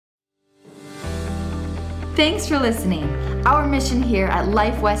Thanks for listening. Our mission here at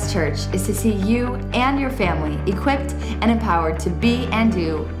Life West Church is to see you and your family equipped and empowered to be and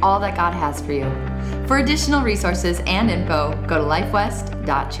do all that God has for you. For additional resources and info, go to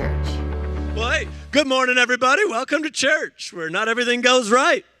lifewest.church. Well, hey, good morning, everybody. Welcome to church, where not everything goes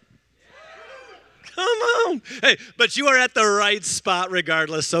right. Come on. Hey, but you are at the right spot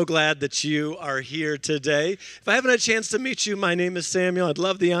regardless. So glad that you are here today. If I haven't had a chance to meet you, my name is Samuel. I'd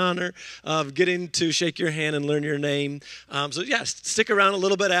love the honor of getting to shake your hand and learn your name. Stick around a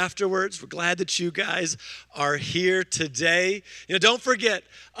little bit afterwards. We're glad that you guys are here today. Don't forget,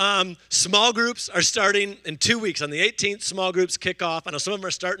 small groups are starting in 2 weeks. On the 18th, small groups kick off. I know some of them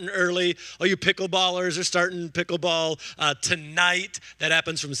are starting early. All you pickleballers are starting pickleball tonight. That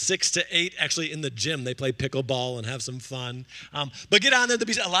happens from 6 to 8, actually in the gym. They play pickleball and have some fun. But get on there.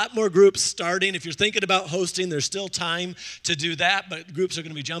 There'll be a lot more groups starting. If you're thinking about hosting, there's still time to do that, but groups are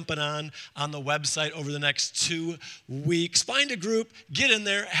going to be jumping on the website over the next 2 weeks. Find a group, get in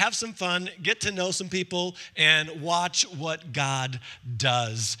there, have some fun, get to know some people, and watch what God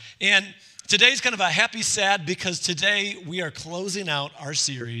does. And today's kind of a happy sad because today we are closing out our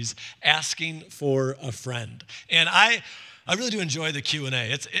series, Asking for a Friend. And I really do enjoy the Q&A.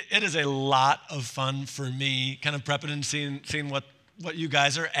 It is a lot of fun for me, kind of prepping and seeing what you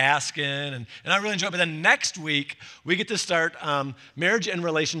guys are asking, and I really enjoy it. But then next week, we get to start marriage and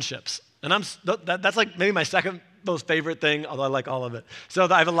relationships. And that's like maybe my second most favorite thing, although I like all of it. So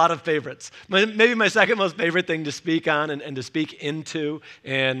I have a lot of favorites. Maybe my second most favorite thing to speak on and to speak into.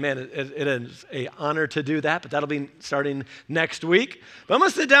 And man, it is an honor to do that, but that'll be starting next week. But I'm going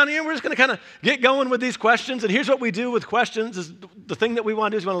to sit down here and we're just going to kind of get going with these questions. And here's what we do with questions is the thing that we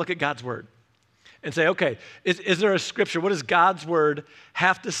want to do is we want to look at God's word and say, okay, is there a scripture? What does God's word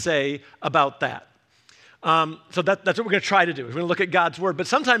have to say about that? So that's what we're going to try to do. We're going to look at God's word. But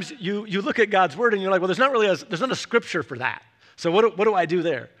sometimes you look at God's word and you're like, well, there's not a scripture for that. So what do I do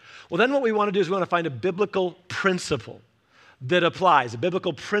there? Well, then what we want to do is we want to find a biblical principle that applies,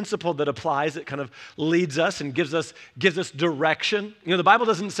 that kind of leads us and gives us direction. The Bible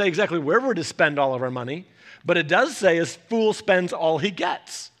doesn't say exactly where we're to spend all of our money, but it does say a fool spends all he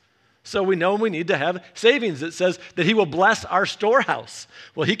gets. So we know we need to have savings. It says that he will bless our storehouse.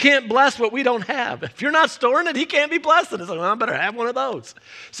 Well, he can't bless what we don't have. If you're not storing it, he can't be blessing it. It's like, well, I better have one of those.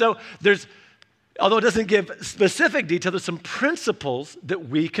 So although it doesn't give specific detail, there's some principles that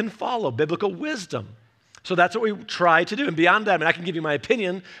we can follow, biblical wisdom. So that's what we try to do. And beyond that, I can give you my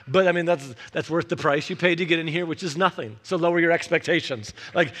opinion, but that's worth the price you paid to get in here, which is nothing. So lower your expectations.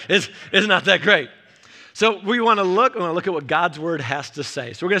 It's not that great. So we want to look at what God's word has to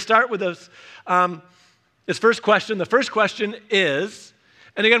say. So we're going to start with this first question. The first question is,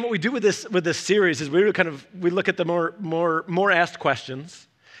 and again, what we do with this series is we look at the more asked questions,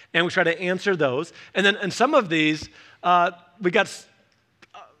 and we try to answer those. And then in some of these, we got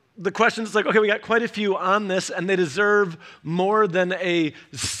the questions like, okay, we got quite a few on this, and they deserve more than a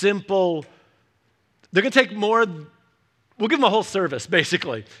simple. They're going to take more. We'll give them a whole service,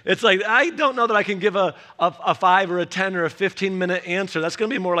 basically. It's like, I don't know that I can give a 5 or a 10 or a 15-minute answer. That's going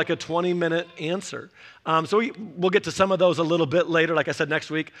to be more like a 20-minute answer. So we'll get to some of those a little bit later. Like I said, next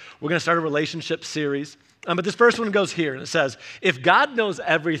week, we're going to start a relationship series. But this first one goes here, and it says, if God knows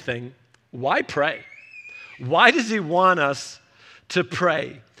everything, why pray? Why does he want us to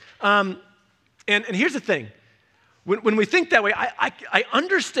pray? And here's the thing. When we think that way, I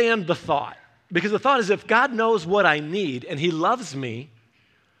understand the thought. Because the thought is, if God knows what I need and he loves me,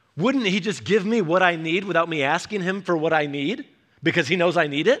 wouldn't he just give me what I need without me asking him for what I need? Because he knows I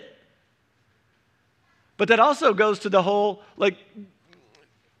need it? But that also goes to the whole,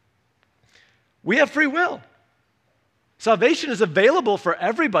 we have free will. Salvation is available for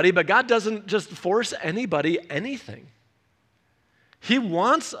everybody, but God doesn't just force anybody anything. He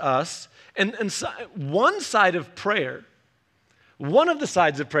wants us, and one side of prayer, one of the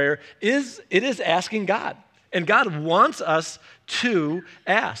sides of prayer is asking God. And God wants us to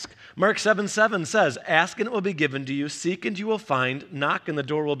ask. Mark 7:7 says, ask and it will be given to you, seek and you will find, knock and the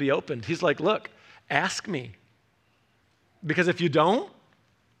door will be opened. He's like, look, ask me. Because if you don't,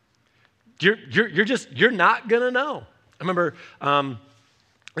 you're not gonna know. I remember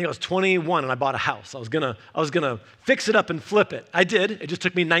I think I was 21 and I bought a house. I was gonna fix it up and flip it. I did. It just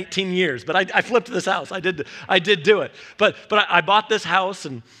took me 19 years, but I flipped this house. I did do it. But I bought this house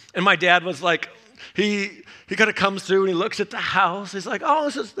and my dad was like, he kind of comes through and he looks at the house. He's like, oh,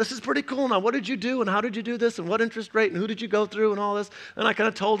 this is pretty cool. Now, what did you do and how did you do this and what interest rate and who did you go through and all this? And I kind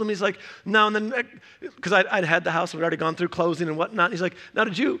of told him, he's like, no, and then, because I'd had the house and we'd already gone through closing and whatnot. And he's like, now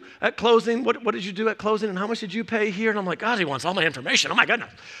did you, at closing, what did you do at closing and how much did you pay here? And I'm like, God, he wants all my information. Oh my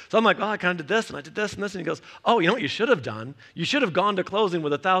goodness. So I'm like, oh, I kind of did this and I did this and this. And he goes, oh, you know what you should have done? You should have gone to closing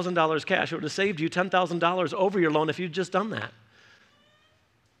with $1,000 cash. It would have saved you $10,000 over your loan if you'd just done that.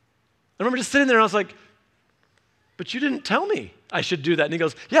 I remember just sitting there and I was like, but you didn't tell me I should do that. And he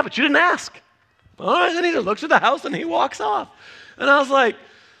goes, yeah, but you didn't ask. All right, then he just looks at the house and he walks off. And I was like,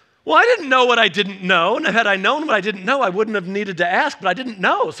 well, I didn't know what I didn't know. And had I known what I didn't know, I wouldn't have needed to ask, but I didn't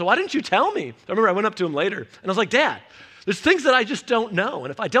know. So why didn't you tell me? I remember I went up to him later and I was like, Dad, there's things that I just don't know.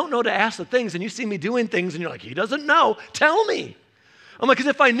 And if I don't know to ask the things and you see me doing things and you're like, he doesn't know, tell me. I'm like, because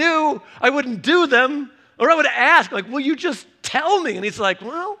if I knew, I wouldn't do them. Or I would ask, like, will you just tell me? And he's like,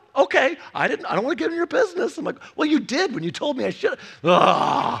 well, okay, I don't want to get in your business. I'm like, well, you did when you told me I should.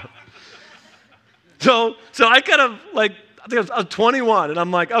 So I kind of like, I think I was 21, and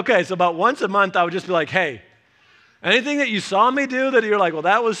I'm like, okay, so about once a month I would just be like, hey, anything that you saw me do that you're like, well,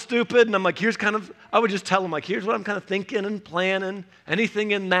 that was stupid, and I'm like, I would just tell him, like, here's what I'm kind of thinking and planning,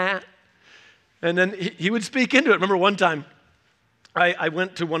 anything in that. And then he would speak into it. Remember one time, I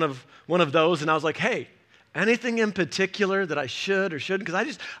went to one of those, and I was like, hey, anything in particular that I should or shouldn't?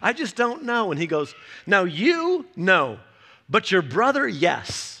 Because I just don't know. And he goes, now you know, but your brother,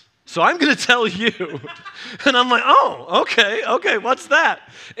 yes. So I'm going to tell you. And I'm like, oh, okay, what's that?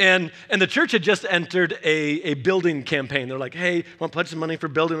 And the church had just entered a building campaign. They're like, hey, want to pledge some money for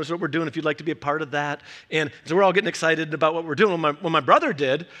building? That's what we're doing if you'd like to be a part of that. And so we're all getting excited about what we're doing. What my brother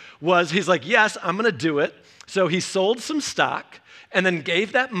did was he's like, yes, I'm going to do it. So he sold some stock and then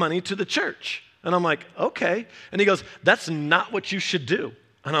gave that money to the church. And I'm like, okay. And he goes, that's not what you should do.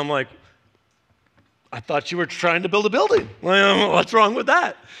 And I'm like, I thought you were trying to build a building. Well, what's wrong with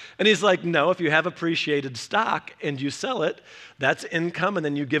that? And he's like, no, if you have appreciated stock and you sell it, that's income and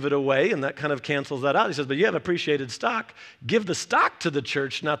then you give it away and that kind of cancels that out. He says, but you have appreciated stock. Give the stock to the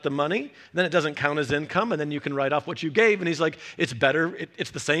church, not the money. Then it doesn't count as income and then you can write off what you gave. And he's like, it's better.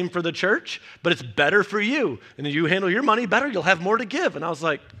 It's the same for the church, but it's better for you. And if you handle your money better, you'll have more to give. And I was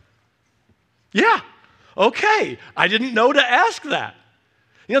like, yeah, okay. I didn't know to ask that.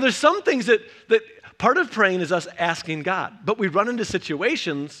 You know, there's some things that part of praying is us asking God, but we run into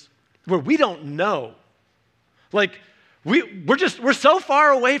situations where we don't know. Like, we're so far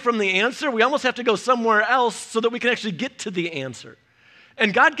away from the answer, we almost have to go somewhere else so that we can actually get to the answer.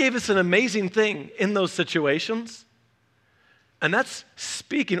 And God gave us an amazing thing in those situations, and that's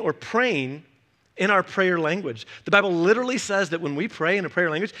speaking or praying in our prayer language. The Bible literally says that when we pray in a prayer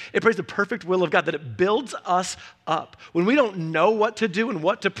language, it prays the perfect will of God, that it builds us up. When we don't know what to do and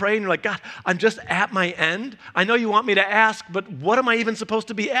what to pray, and you're like, God, I'm just at my end. I know you want me to ask, but what am I even supposed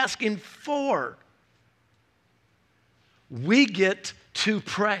to be asking for? We get to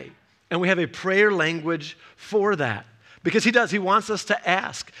pray, and we have a prayer language for that. Because he wants us to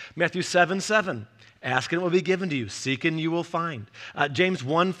ask. Matthew 7:7. Ask and it will be given to you. Seek and you will find. James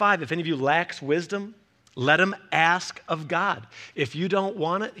 1:5, if any of you lacks wisdom, let him ask of God. If you don't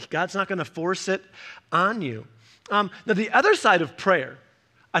want it, God's not going to force it on you. Now, the other side of prayer,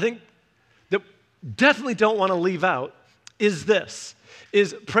 I think that definitely don't want to leave out, is this,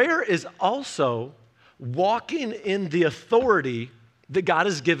 is prayer is also walking in the authority that God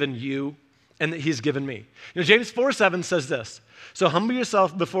has given you and that he's given me. You know, James 4:7 says this, so humble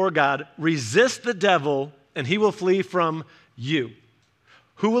yourself before God, resist the devil, and he will flee from you.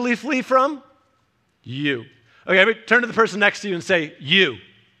 Who will he flee from? You. Okay, turn to the person next to you and say, you.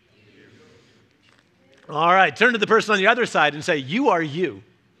 All right, turn to the person on the other side and say, you are you.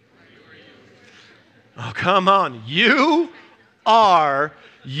 Oh, come on. You are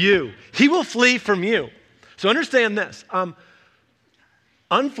you. He will flee from you. So understand this.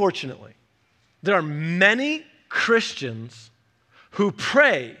 Unfortunately, there are many Christians who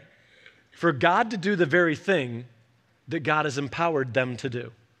pray for God to do the very thing that God has empowered them to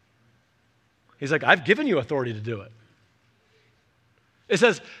do. He's like, I've given you authority to do it. It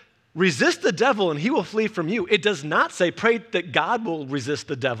says, resist the devil and he will flee from you. It does not say pray that God will resist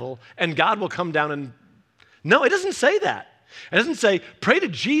the devil and God will come down and... No, it doesn't say that. It doesn't say pray to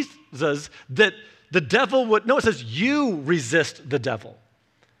Jesus that the devil would... No, it says you resist the devil.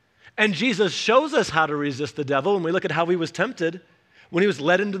 And Jesus shows us how to resist the devil when we look at how he was tempted when he was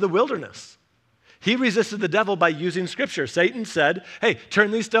led into the wilderness. He resisted the devil by using scripture. Satan said, hey,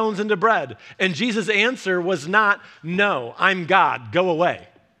 turn these stones into bread. And Jesus' answer was not, no, I'm God, go away.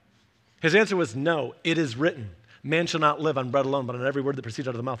 His answer was, no, it is written. Man shall not live on bread alone, but on every word that proceeds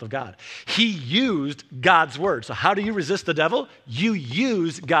out of the mouth of God. He used God's word. So how do you resist the devil? You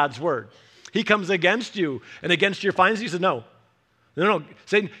use God's word. He comes against you and against your finances. You say, no.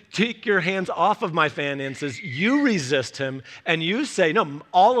 Satan, take your hands off of my finances. You resist him and you say, no,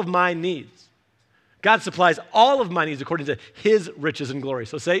 all of my needs. God supplies all of my needs according to his riches and glory.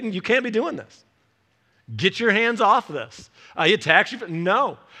 So Satan, you can't be doing this. Get your hands off of this. He attacks you.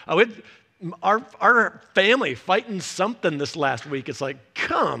 No. Our family fighting something this last week. It's like,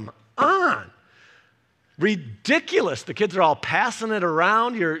 come on. Ridiculous. The kids are all passing it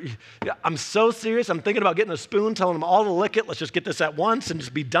around. I'm so serious. I'm thinking about getting a spoon, telling them all to lick it. Let's just get this at once and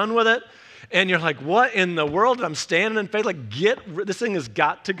just be done with it. And you're like, what in the world? And I'm standing in faith, like, this thing has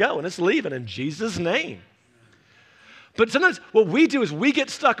got to go. And it's leaving in Jesus' name. But sometimes what we do is we get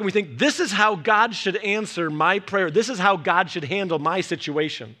stuck and we think, this is how God should answer my prayer. This is how God should handle my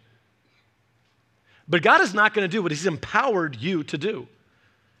situation. But God is not going to do what he's empowered you to do.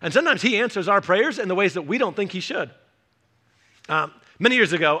 And sometimes he answers our prayers in the ways that we don't think he should. Many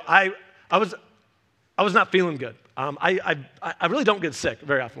years ago, I was not feeling good. I really don't get sick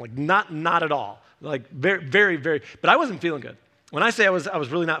very often, like not at all. Like very, very, very, but I wasn't feeling good. When I say I was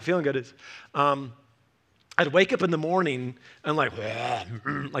really not feeling good, it's I'd wake up in the morning and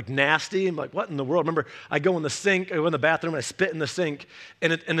like nasty. I'm like, what in the world? Remember, I go in the bathroom and I spit in the sink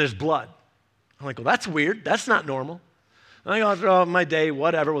and there's blood. I'm like, well, that's weird. That's not normal. And I go throughout my day,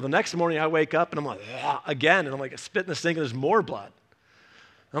 whatever. Well, the next morning I wake up and I'm like, again. And I'm like, I spit in the sink and there's more blood.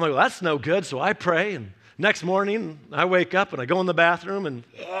 I'm like, well, that's no good. So I pray. And next morning I wake up and I go in the bathroom and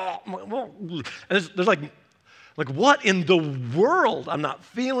there's like, what in the world? I'm not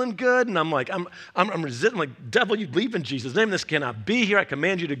feeling good. And I'm like, I'm resisting. I'm like, devil, you believe in Jesus' name. This cannot be here. I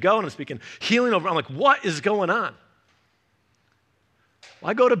command you to go. And I'm speaking healing over. I'm like, what is going on?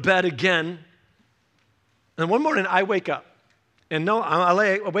 Well, I go to bed again. And one morning I wake up. And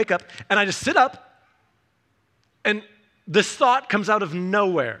I wake up and I just sit up. And this thought comes out of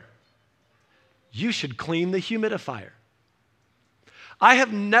nowhere. You should clean the humidifier. I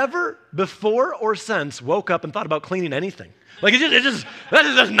have never before or since woke up and thought about cleaning anything. Like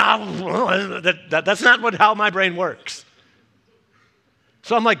that's not how my brain works.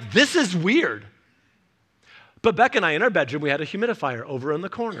 So I'm like, this is weird. But Beck and I, in our bedroom, we had a humidifier over in the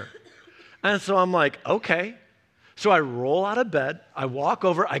corner. And so I'm like, okay. So I roll out of bed, I walk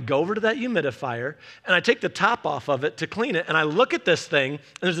over, I go over to that humidifier, and I take the top off of it to clean it, and I look at this thing, and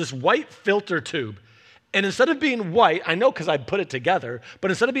there's this white filter tube. And instead of being white, I know because I put it together,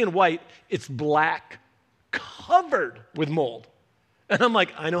 but instead of being white, it's black, covered with mold. And I'm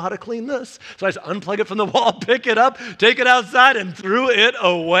like, I know how to clean this. So I just unplug it from the wall, pick it up, take it outside, and threw it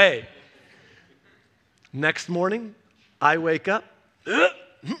away. Next morning, I wake up,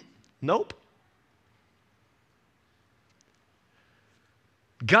 nope.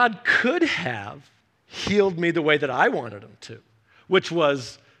 God could have healed me the way that I wanted him to, which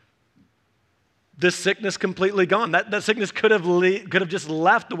was this sickness completely gone. That sickness could have just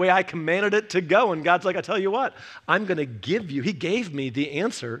left the way I commanded it to go. And God's like, I tell you what, I'm going to give you. He gave me the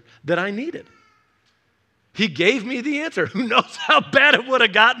answer that I needed. He gave me the answer. Who knows how bad it would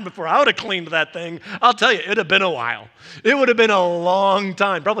have gotten before I would have cleaned that thing. I'll tell you, it would have been a while. It would have been a long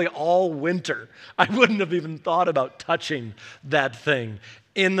time, probably all winter. I wouldn't have even thought about touching that thing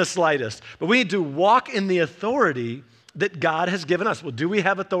in the slightest. But we need to walk in the authority that God has given us. Well, do we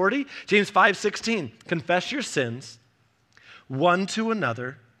have authority? James 5:16, confess your sins one to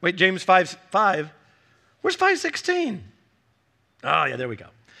another. Wait, James 5:5. Where's 5:16? Oh, yeah, there we go.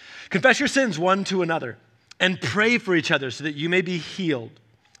 Confess your sins one to another and pray for each other so that you may be healed.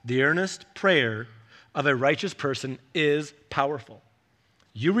 The earnest prayer of a righteous person is powerful.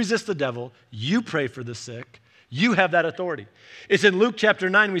 You resist the devil. You pray for the sick. You have that authority. It's in Luke chapter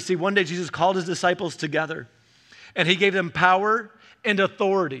 9, we see one day Jesus called his disciples together, and he gave them power and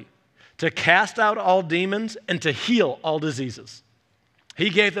authority to cast out all demons and to heal all diseases. He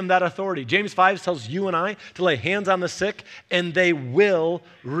gave them that authority. James 5 tells you and I to lay hands on the sick, and they will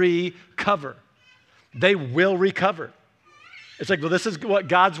recover. They will recover. It's like, well, this is what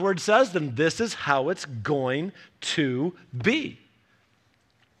God's word says, then this is how it's going to be.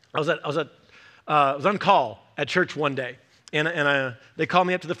 I was on call at church one day, and they called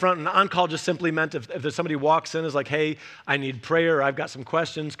me up to the front, and on call just simply meant if there's somebody walks in is like, hey, I need prayer, or I've got some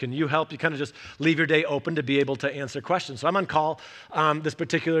questions, can you help? You kind of just leave your day open to be able to answer questions. So I'm on call this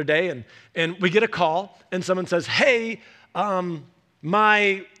particular day, and we get a call, and someone says, hey, some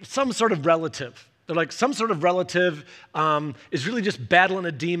sort of relative. They're like, some sort of relative is really just battling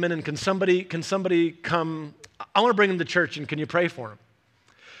a demon, and can somebody come? I want to bring him to church, and can you pray for him?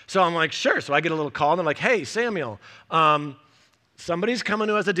 So I'm like, sure. So I get a little call, and they're like, hey, Samuel, somebody's coming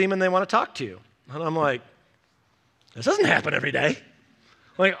who has a demon. They want to talk to you. And I'm like, this doesn't happen every day.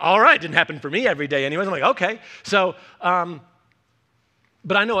 I'm like, all right, didn't happen for me every day anyways. I'm like, okay. So,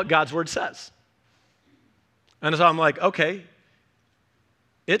 but I know what God's word says. And so I'm like, okay,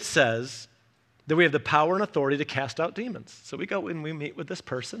 it says that we have the power and authority to cast out demons. So we go and we meet with this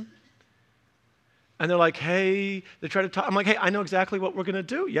person. And they're like, hey, they try to talk. I'm like, hey, I know exactly what we're going to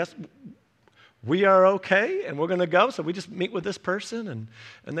do. Yes, we are okay, and we're going to go. So we just meet with this person,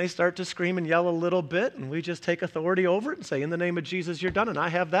 and they start to scream and yell a little bit, and we just take authority over it and say, in the name of Jesus, you're done, and I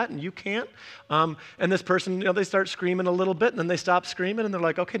have that, and you can't. And this person, they start screaming a little bit, and then they stop screaming, and they're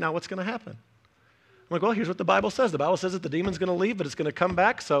like, okay, now what's going to happen? I'm like, well, here's what the Bible says. The Bible says that the demon's going to leave, but it's going to come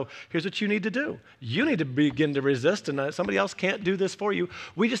back, so here's what you need to do. You need to begin to resist, and somebody else can't do this for you.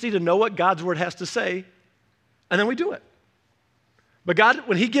 We just need to know what God's word has to say, and then we do it. But God,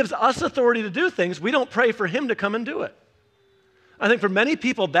 when he gives us authority to do things, we don't pray for him to come and do it. I think for many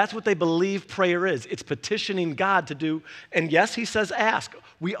people, that's what they believe prayer is. It's petitioning God to do. And yes, he says ask.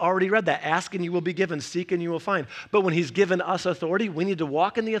 We already read that. Ask and you will be given. Seek and you will find. But when he's given us authority, we need to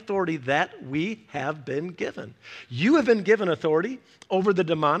walk in the authority that we have been given. You have been given authority over the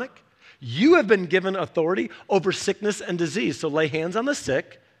demonic. You have been given authority over sickness and disease. So lay hands on the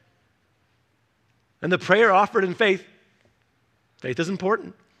sick. And the prayer offered in faith, faith is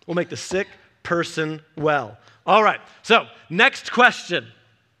important, will make the sick person well. All right, so next question.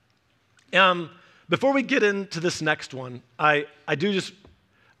 Before we get into this next one, I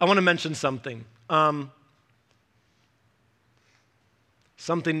want to mention something.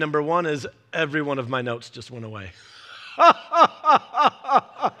 Something number one is every one of my notes just went away.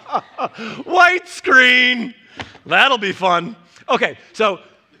 White screen. That'll be fun. Okay, so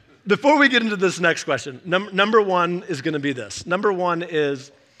before we get into this next question, number one is going to be this. Number one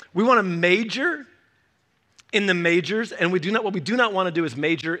is we want to major in the majors, and what we do not want to do is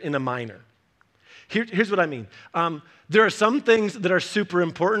major in a minor. Here's what I mean. There are some things that are super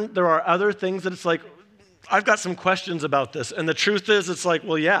important. There are other things that it's like, I've got some questions about this. And the truth is, it's like,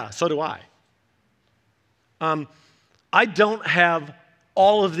 well, yeah, so do I. I don't have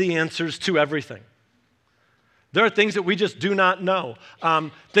all of the answers to everything. There are things that we just do not know.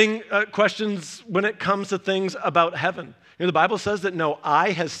 Questions when it comes to things about heaven. The Bible says that no eye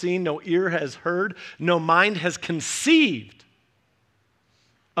has seen, no ear has heard, no mind has conceived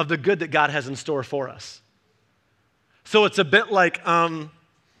of the good that God has in store for us. So it's a bit like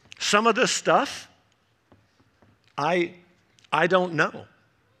some of this stuff, I don't know.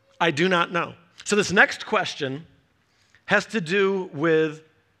 I do not know. So this next question has to do with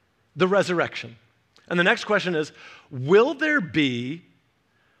the resurrection. And the next question is, will there be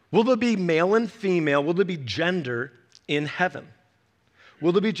male and female, will there be gender in heaven?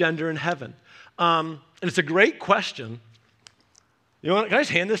 Will there be gender in heaven? And it's a great question. You know what? Can I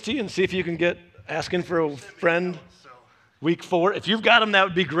just hand this to you and see if you can get asking for a friend week 4? If you've got them, that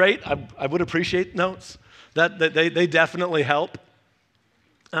would be great. I would appreciate notes. That they definitely help.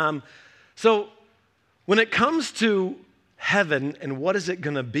 So when it comes to heaven and what is it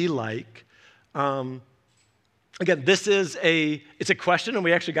going to be like, again, it's a question, and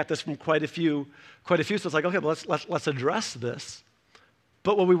we actually got this from quite a few. So it's like, okay, well, let's address this.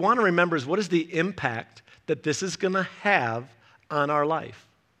 But what we want to remember is what is the impact that this is going to have on our life.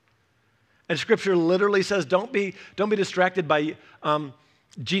 And Scripture literally says, don't be distracted by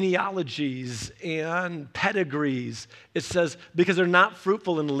genealogies and pedigrees. It says, because they're not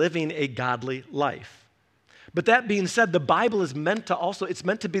fruitful in living a godly life. But that being said, the Bible is meant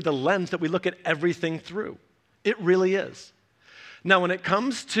to be the lens that we look at everything through. It really is. Now, when it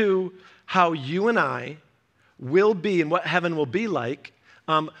comes to how you and I will be and what heaven will be like,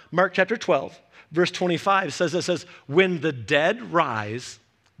 Mark chapter 12, verse 25 says, when the dead rise,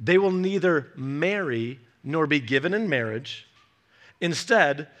 they will neither marry nor be given in marriage.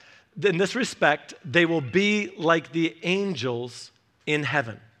 Instead, in this respect, they will be like the angels in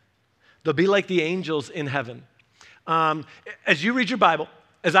heaven. They'll be like the angels in heaven. As you read your Bible,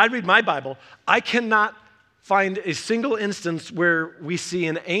 as I read my Bible, I cannot find a single instance where we see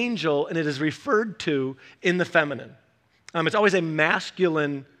an angel and it is referred to in the feminine. It's always a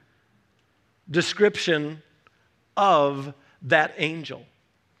masculine description of that angel.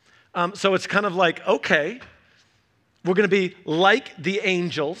 So it's kind of like, okay, we're going to be like the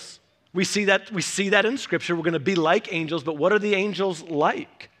angels. We see that in Scripture. We're going to be like angels, but what are the angels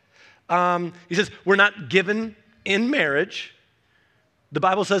like? He says, we're not given in marriage. The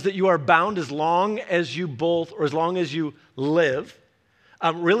Bible says that you are bound as long as you live.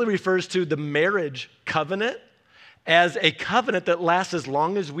 Really refers to the marriage covenant as a covenant that lasts as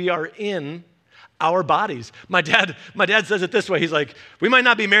long as we are in our bodies. My dad says it this way. He's like, we might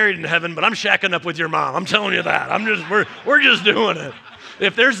not be married in heaven, but I'm shacking up with your mom. I'm telling you that. We're just doing it.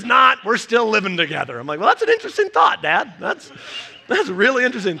 If there's not, we're still living together. I'm like, well, that's an interesting thought, Dad. That's really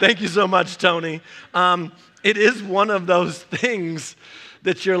interesting. Thank you so much, Tony. It is one of those things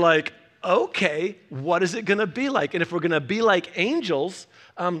that you're like, okay, what is it going to be like? And if we're going to be like angels,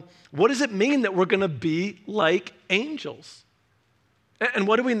 what does it mean that we're going to be like angels? And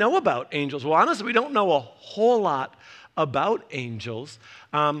what do we know about angels? Well, honestly, we don't know a whole lot about angels,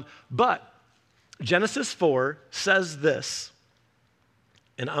 but Genesis 4 says this,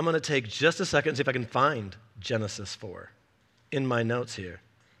 and I'm going to take just a second and see if I can find Genesis 4 in my notes here.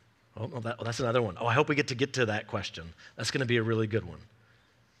 Oh, that's another one. Oh, I hope we get to that question. That's going to be a really good one.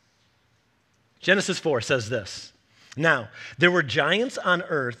 Genesis 4 says this. Now, there were giants on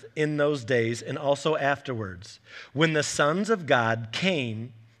earth in those days and also afterwards, when the sons of God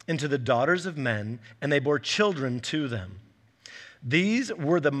came into the daughters of men, and they bore children to them. These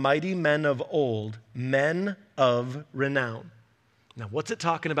were the mighty men of old, men of renown. Now, what's it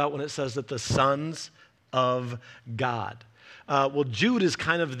talking about when it says that the sons of God? Well, Jude is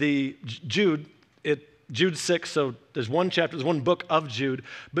kind of Jude 6, so there's one chapter, there's one book of Jude,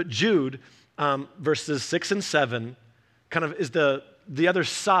 but Jude, verses 6 and 7, kind of is the other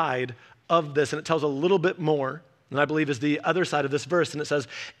side of this, and it tells a little bit more, and I believe is the other side of this verse, and it says,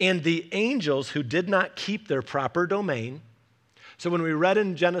 and the angels who did not keep their proper domain. So when we read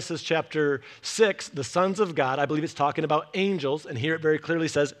in Genesis chapter 6, the sons of God, I believe it's talking about angels, and here it very clearly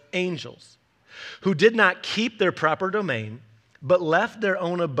says angels, who did not keep their proper domain, but left their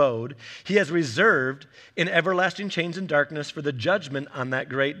own abode, he has reserved in everlasting chains and darkness for the judgment on that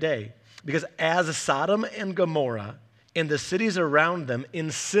great day. Because as Sodom and Gomorrah and the cities around them,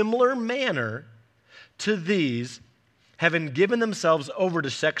 in similar manner to these, having given themselves over to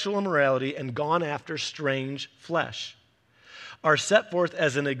sexual immorality and gone after strange flesh, are set forth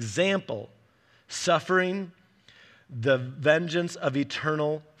as an example, suffering the vengeance of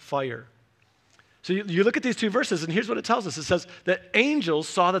eternal fire. So you look at these two verses, and here's what it tells us. It says that angels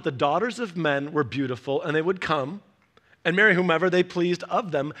saw that the daughters of men were beautiful, and they would come and marry whomever they pleased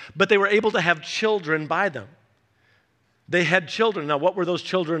of them, but they were able to have children by them. They had children. Now, what were those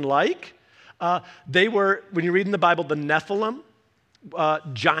children like? They were, when you read in the Bible, the Nephilim,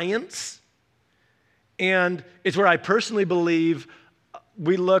 giants, and it's where I personally believe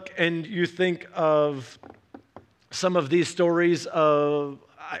we look and you think of some of these stories of,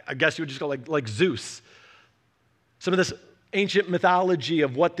 I guess you would just go like Zeus. Some of this ancient mythology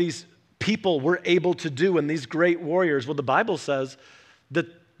of what these people were able to do and these great warriors. Well, the Bible says that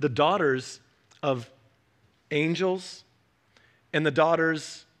the daughters of angels and the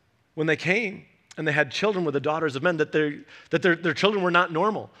daughters, when they came and they had children with the daughters of men, that their children were not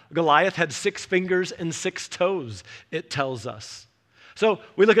normal. Goliath had 6 fingers and 6 toes, it tells us. So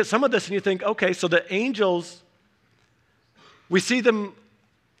we look at some of this and you think, okay, so the angels, we see them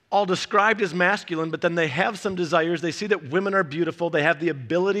all described as masculine, but then they have some desires. They see that women are beautiful. They have the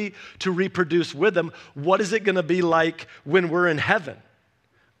ability to reproduce with them. What is it going to be like when we're in heaven?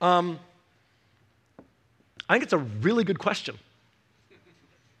 I think it's a really good question.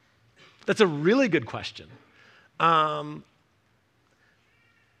 That's a really good question. I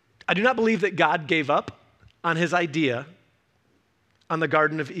do not believe that God gave up on his idea on the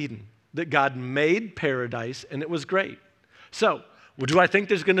Garden of Eden, that God made paradise and it was great. So, well, do I think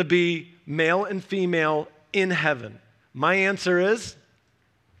there's going to be male and female in heaven? My answer is,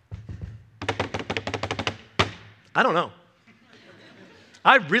 I don't know.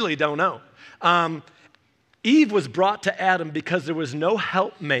 I really don't know. Eve was brought to Adam because there was no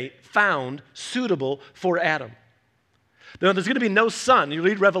helpmate found suitable for Adam. Now, there's going to be no sun. You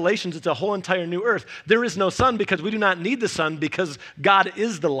read Revelations, it's a whole entire new earth. There is no sun because we do not need the sun because God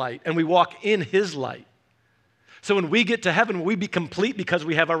is the light and we walk in his light. So when we get to heaven, will we be complete because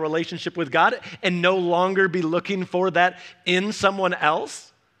we have our relationship with God and no longer be looking for that in someone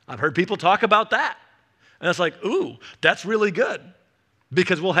else? I've heard people talk about that. And it's like, ooh, that's really good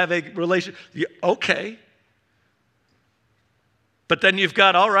because we'll have a relationship. Yeah, okay. But then you've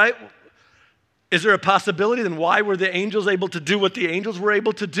got, all right, is there a possibility? Then why were the angels able to do what the angels were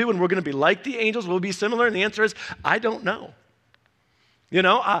able to do and we're going to be like the angels? Will we be similar? And the answer is, I don't know. You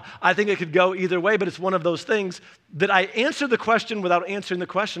know, I think it could go either way, but it's one of those things that I answer the question without answering the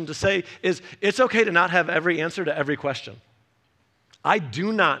question to say is it's okay to not have every answer to every question. I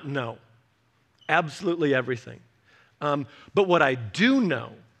do not know absolutely everything. But what I do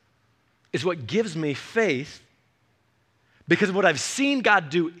know is what gives me faith, because of what I've seen God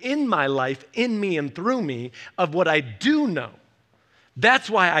do in my life, in me and through me, of what I do know. That's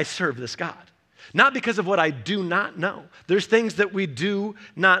why I serve this God. Not because of what I do not know. There's things that we do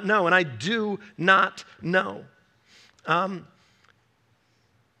not know, and I do not know. So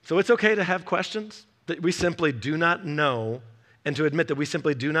it's okay to have questions that we simply do not know, and to admit that we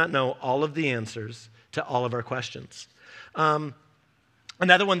simply do not know all of the answers to all of our questions.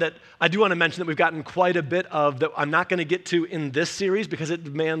 Another one that I do want to mention that we've gotten quite a bit of that I'm not going to get to in this series because it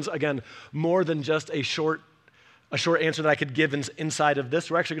demands, again, more than just a short answer that I could give inside of this.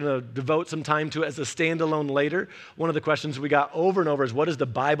 We're actually going to devote some time to it as a standalone later. One of the questions we got over and over is, what does the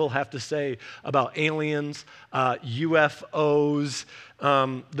Bible have to say about aliens, UFOs,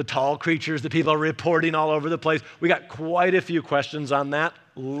 the tall creatures that people are reporting all over the place? We got quite a few questions on that.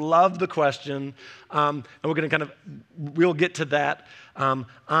 Love the question. And we're going to we'll get to that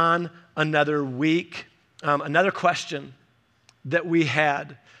on another week. Another question that we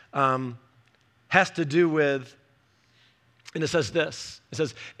had has to do with, and it says this. It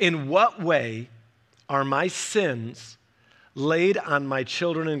says, in what way are my sins laid on my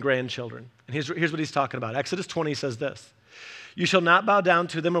children and grandchildren? And here's what he's talking about. Exodus 20 says this. You shall not bow down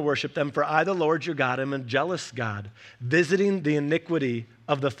to them or worship them, for I, the Lord your God, am a jealous God, visiting the iniquity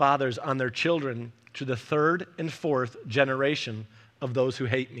of the fathers on their children to the third and fourth generation of those who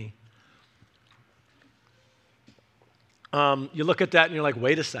hate me. You look at that and you're like,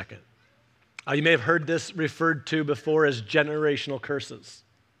 wait a second. You may have heard this referred to before as generational curses.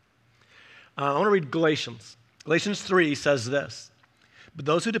 I want to read Galatians. Galatians 3 says this, but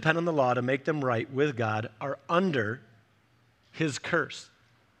those who depend on the law to make them right with God are under his curse.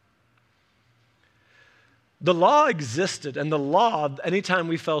 The law existed, and the law, anytime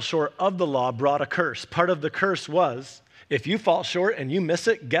we fell short of the law, brought a curse. Part of the curse was, if you fall short and you miss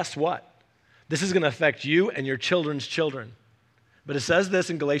it, guess what? This is going to affect you and your children's children. But it says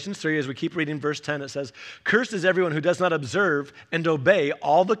this in Galatians 3, as we keep reading verse 10, it says, cursed is everyone who does not observe and obey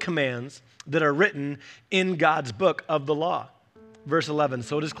all the commands that are written in God's book of the law. Verse 11,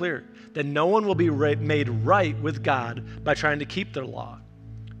 so it is clear that no one will be made right with God by trying to keep their law.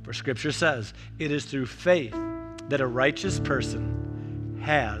 For Scripture says, it is through faith that a righteous person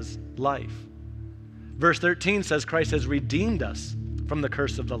has life. Verse 13 says, Christ has redeemed us from the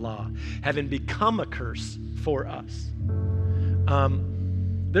curse of the law, having become a curse for us.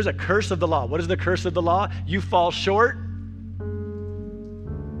 There's a curse of the law. What is the curse of the law? You fall short.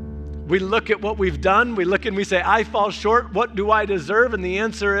 We look at what we've done. We look and we say, I fall short. What do I deserve? And the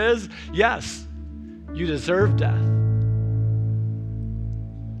answer is, yes, you deserve death.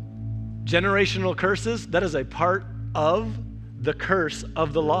 Generational curses, that is a part of the curse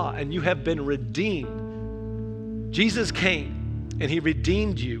of the law, and you have been redeemed. Jesus came and he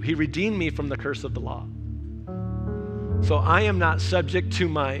redeemed you. He redeemed me from the curse of the law. So I am not subject to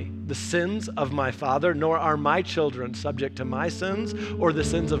the sins of my father, nor are my children subject to my sins or the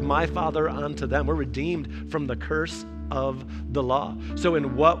sins of my father onto them. We're redeemed from the curse of the law. So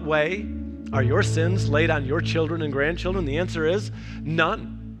in what way are your sins laid on your children and grandchildren? The answer is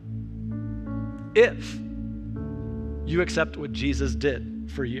none. If you accept what Jesus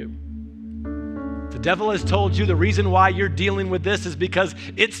did for you. The devil has told you the reason why you're dealing with this is because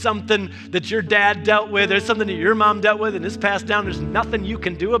it's something that your dad dealt with, it's something that your mom dealt with, and it's passed down. There's nothing you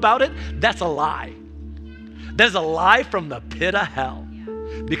can do about it. That's a lie. That's a lie from the pit of hell,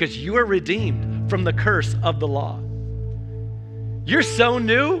 because you are redeemed from the curse of the law. You're so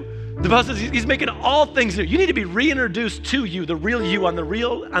new. The Bible says he's making all things new. You need to be reintroduced to you, the real you, on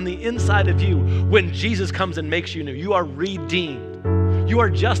the inside of you, when Jesus comes and makes you new. You are redeemed. You are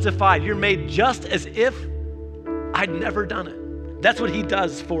justified. You're made just as if I'd never done it. That's what he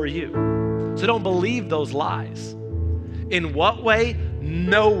does for you. So don't believe those lies. In what way?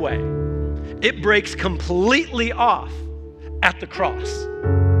 No way. It breaks completely off at the cross.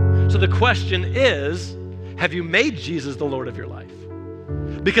 So the question is, have you made Jesus the Lord of your life?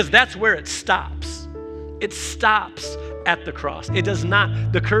 Because that's where it stops. It stops at the cross. It does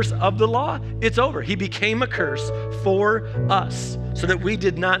not, the curse of the law, it's over. He became a curse for us so that we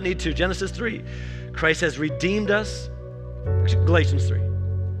did not need to. Genesis 3, Christ has redeemed us. Galatians 3,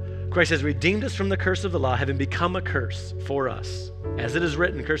 Christ has redeemed us from the curse of the law, having become a curse for us. As it is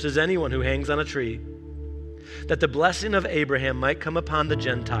written, curses anyone who hangs on a tree, that the blessing of Abraham might come upon the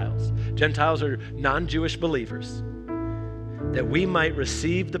Gentiles. Gentiles are non-Jewish believers, that we might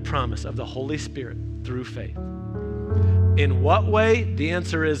receive the promise of the Holy Spirit through faith. In what way? The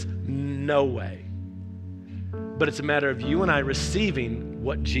answer is no way. But it's a matter of you and I receiving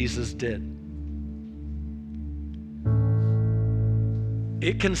what Jesus did.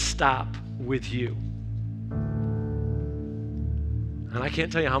 It can stop with you. And I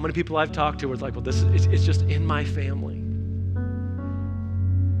can't tell you how many people I've talked to where it's like, well, it's just in my family.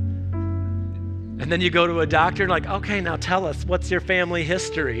 And then you go to a doctor and like, okay, now tell us, what's your family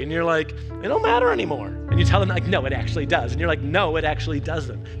history? And you're like, it don't matter anymore. And you tell them like, no, it actually does. And you're like, no, it actually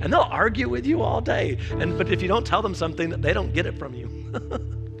doesn't. And they'll argue with you all day. But if you don't tell them something, they don't get it from you.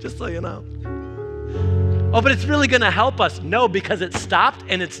 Just so you know. Oh, but it's really gonna help us. No, because it stopped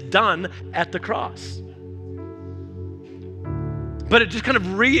and it's done at the cross. But it just kind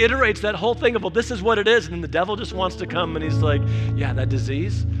of reiterates that whole thing of, well, this is what it is. And then the devil just wants to come and he's like, yeah, that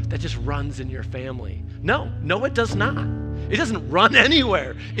disease, that just runs in your family. No, it does not. It doesn't run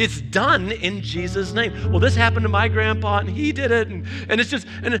anywhere. It's done in Jesus' name. Well, this happened to my grandpa and he did it. And it's just,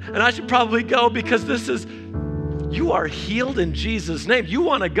 and I should probably go because you are healed in Jesus' name. You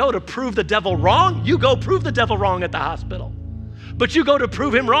want to go to prove the devil wrong? You go prove the devil wrong at the hospital. But you go to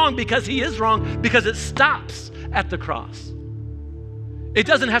prove him wrong because he is wrong, because it stops at the cross. It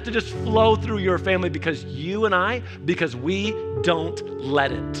doesn't have to just flow through your family because we don't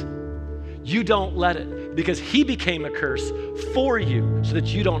let it. You don't let it because he became a curse for you so that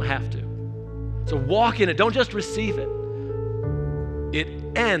you don't have to. So walk in it. Don't just receive it. It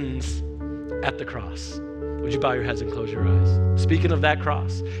ends at the cross. Would you bow your heads and close your eyes? Speaking of that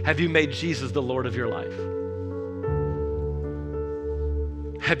cross, have you made Jesus the Lord of your life?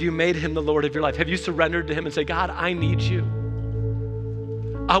 Have you made him the Lord of your life? Have you surrendered to him and say, God, I need you.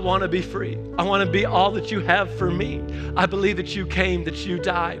 I want to be free. I want to be all that you have for me. I believe that you came, that you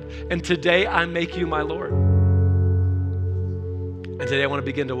died, and today I make you my Lord. And today I want to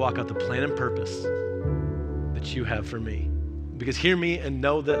begin to walk out the plan and purpose that you have for me. Because hear me and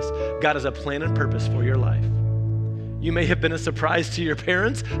know this, God has a plan and purpose for your life. You may have been a surprise to your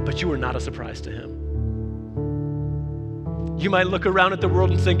parents, but you were not a surprise to him. You might look around at the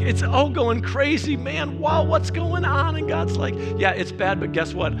world and think, it's all going crazy, man. Wow, what's going on? And God's like, yeah, it's bad, but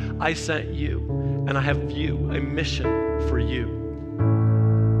guess what? I sent you, and I have a mission for you.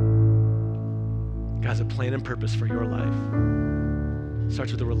 God has a plan and purpose for your life. It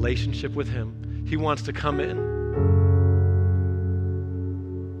starts with a relationship with him. He wants to come in,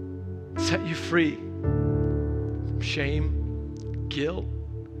 set you free from shame, guilt,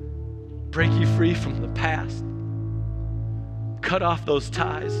 break you free from the past. Cut off those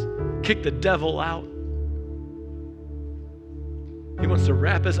ties, kick the devil out. He wants to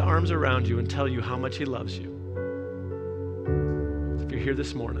wrap his arms around you and tell you how much he loves you. So if you're here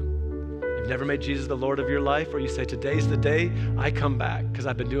this morning, you've never made Jesus the Lord of your life, or you say, today's the day I come back because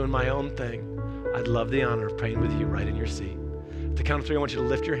I've been doing my own thing, I'd love the honor of praying with you right in your seat. At the count of 3, I want you to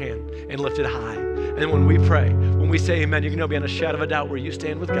lift your hand and lift it high. And then when we pray, when we say amen, you can know beyond a shadow of a doubt where you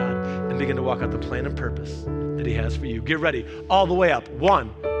stand with God and begin to walk out the plan and purpose that he has for you. Get ready. All the way up.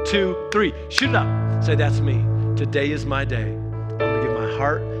 1, 2, 3. Shoot it up. Say, that's me. Today is my day. I'm going to give my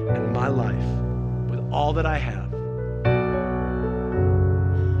heart and my life with all that I have.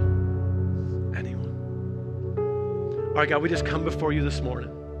 Anyone? All right, God, we just come before you this morning.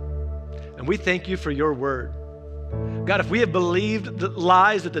 And we thank you for your word. God, if we have believed the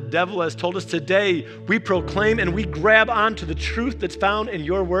lies that the devil has told us today, we proclaim and we grab onto the truth that's found in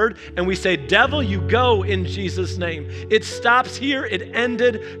your word, and we say, devil, you go in Jesus' name. It stops here. It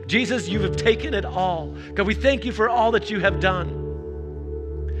ended. Jesus, you have taken it all. God, we thank you for all that you have done.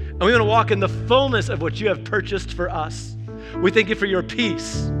 And we want to walk in the fullness of what you have purchased for us. We thank you for your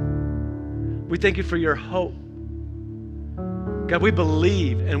peace. We thank you for your hope. God, we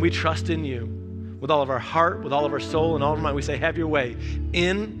believe and we trust in you. With all of our heart, with all of our soul, and all of our mind, we say, have your way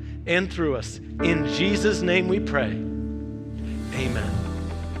in and through us. In Jesus' name we pray. Amen.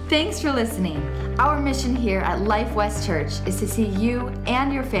 Thanks for listening. Our mission here at Life West Church is to see you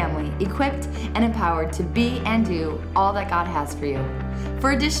and your family equipped and empowered to be and do all that God has for you.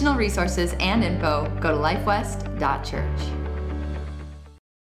 For additional resources and info, go to lifewest.church.